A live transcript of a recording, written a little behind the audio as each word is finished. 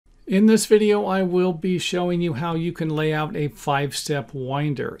In this video, I will be showing you how you can lay out a 5-step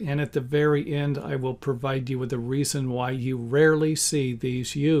winder, and at the very end, I will provide you with a reason why you rarely see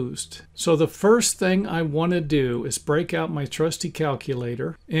these used. So the first thing I want to do is break out my trusty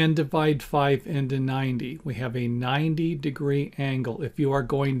calculator and divide 5 into 90. We have a 90-degree angle. If you are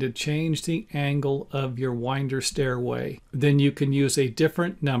going to change the angle of your winder stairway, then you can use a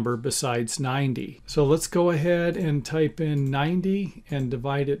different number besides 90. So let's go ahead and type in 90 and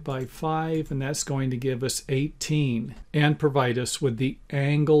divide it by 5, and that's going to give us 18 and provide us with the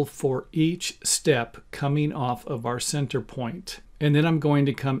angle for each step coming off of our center point. And then I'm going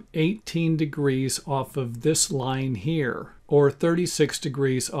to come 18 degrees off of this line here, or 36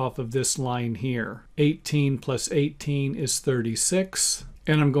 degrees off of this line here. 18 plus 18 is 36.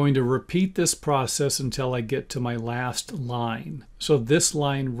 And I'm going to repeat this process until I get to my last line. So this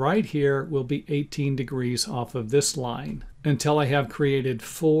line right here will be 18 degrees off of this line until I have created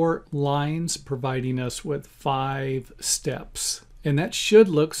 4 lines, providing us with 5 steps. And that should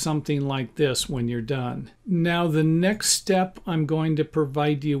look something like this when you're done. Now the next step I'm going to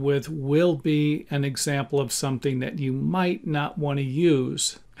provide you with will be an example of something that you might not want to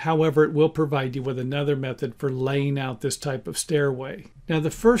use. However, it will provide you with another method for laying out this type of stairway. Now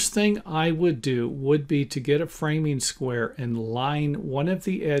the first thing I would do would be to get a framing square and line one of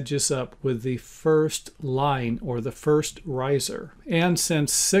the edges up with the first line or the first riser. And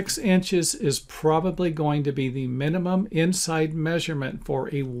since 6 inches is probably going to be the minimum inside measurement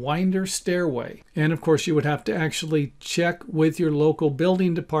for a winder stairway, and of course you would have to actually check with your local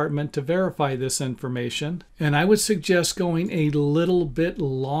building department to verify this information, and I would suggest going a little bit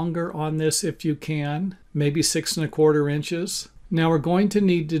longer on this if you can, maybe 6 1/4 inches. Now we're going to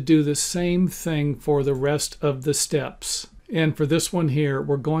need to do the same thing for the rest of the steps. And for this one here,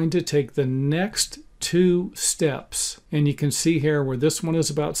 we're going to take the next 2 steps. And you can see here where this one is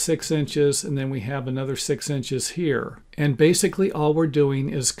about 6 inches, and then we have another 6 inches here. And basically all we're doing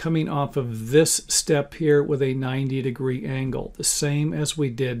is coming off of this step here with a 90-degree angle, the same as we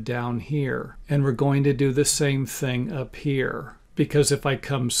did down here. And we're going to do the same thing up here. Because if I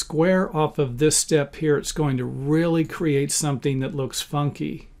come square off of this step here, it's going to really create something that looks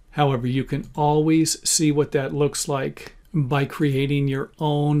funky. However, you can always see what that looks like by creating your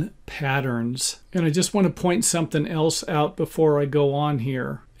own patterns. And I just want to point something else out before I go on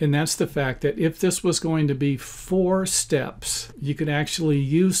here. And that's the fact that if this was going to be 4 steps, you could actually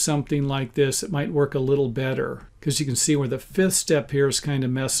use something like this. It might work a little better because you can see where the 5th step here is kind of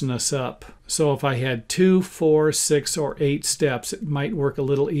messing us up. So if I had 2, 4, 6, or 8 steps, it might work a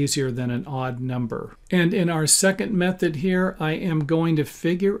little easier than an odd number. And in our second method here, I am going to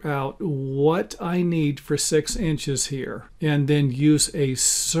figure out what I need for 6 inches here, and then use a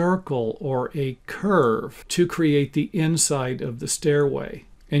circle or a curve to create the inside of the stairway.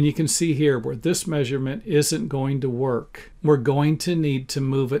 And you can see here where this measurement isn't going to work. We're going to need to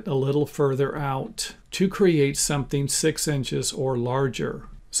move it a little further out to create something 6 inches or larger.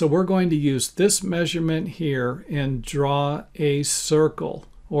 So we're going to use this measurement here and draw a circle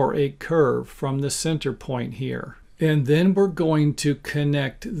or a curve from the center point here. And then we're going to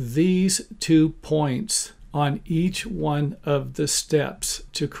connect these 2 points on each one of the steps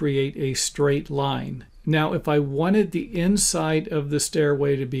to create a straight line. Now, if I wanted the inside of the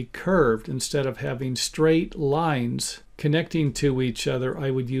stairway to be curved instead of having straight lines connecting to each other,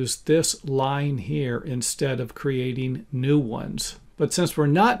 I would use this line here instead of creating new ones. But since we're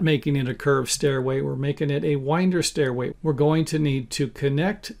not making it a curved stairway, we're making it a winder stairway, we're going to need to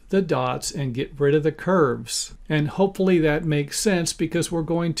connect the dots and get rid of the curves. And hopefully that makes sense because we're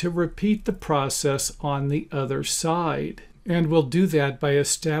going to repeat the process on the other side. And we'll do that by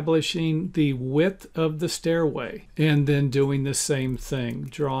establishing the width of the stairway and then doing the same thing,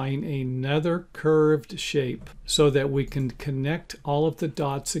 drawing another curved shape so that we can connect all of the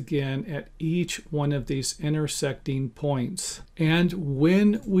dots again at each one of these intersecting points. And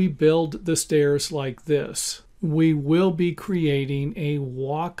when we build the stairs like this, we will be creating a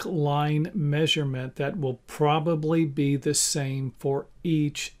walk line measurement that will probably be the same for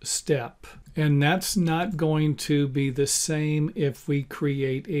each step. And that's not going to be the same if we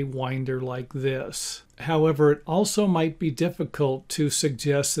create a winder like this. However, it also might be difficult to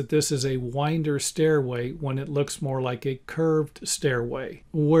suggest that this is a winder stairway when it looks more like a curved stairway,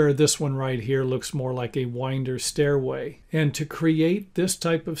 where this one right here looks more like a winder stairway. And to create this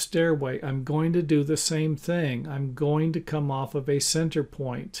type of stairway, I'm going to do the same thing. I'm going to come off of a center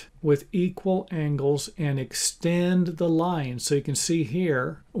point with equal angles and extend the line. So you can see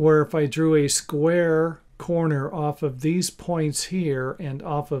here where if I drew a square corner off of these points here and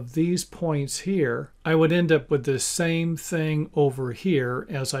off of these points here, I would end up with the same thing over here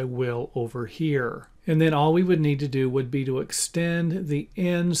as I will over here. And then all we would need to do would be to extend the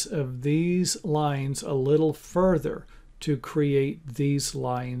ends of these lines a little further to create these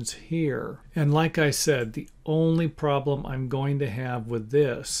lines here. And like I said, the only problem I'm going to have with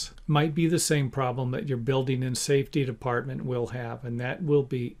this might be the same problem that your building and safety department will have, and that will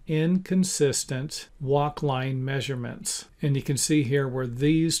be inconsistent walk line measurements. And you can see here where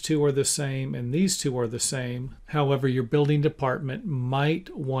these two are the same and these two are the same. However, your building department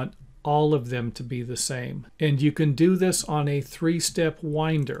might want all of them to be the same. And you can do this on a 3-step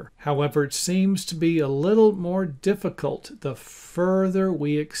winder. However, it seems to be a little more difficult the further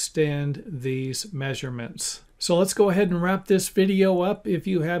we extend these measurements. So let's go ahead and wrap this video up. If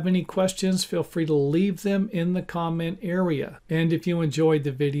you have any questions, feel free to leave them in the comment area. And if you enjoyed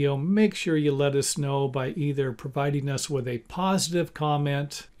the video, make sure you let us know by either providing us with a positive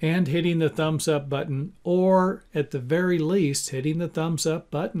comment and hitting the thumbs up button, or at the very least, hitting the thumbs up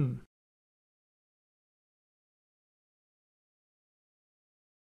button.